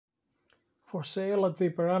For sale at the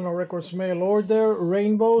Piranha Records mail order,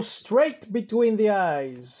 rainbow straight between the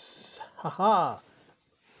eyes. Haha.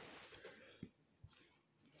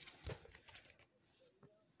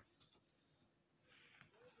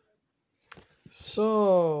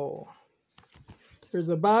 So, here's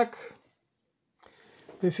the back.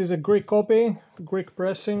 This is a Greek copy, Greek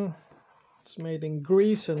pressing. It's made in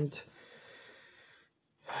Greece, and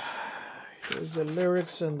here's the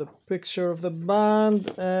lyrics and the picture of the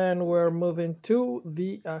band, and we're moving to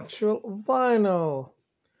the actual vinyl.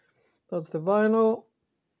 That's the vinyl.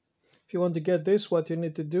 If you want to get this, what you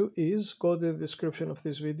need to do is go to the description of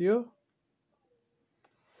this video,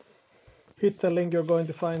 hit the link you're going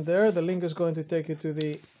to find there. The link is going to take you to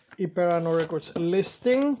the Piranha Records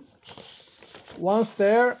listing. Once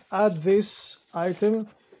there, add this item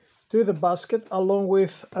to the basket along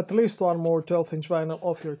with at least one more 12-inch vinyl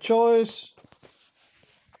of your choice.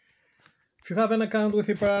 If you have an account with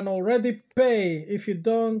Piranha already, pay. If you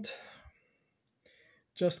don't,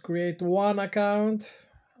 just create one account,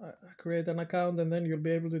 create an account, and then you'll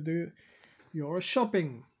be able to do your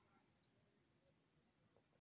shopping.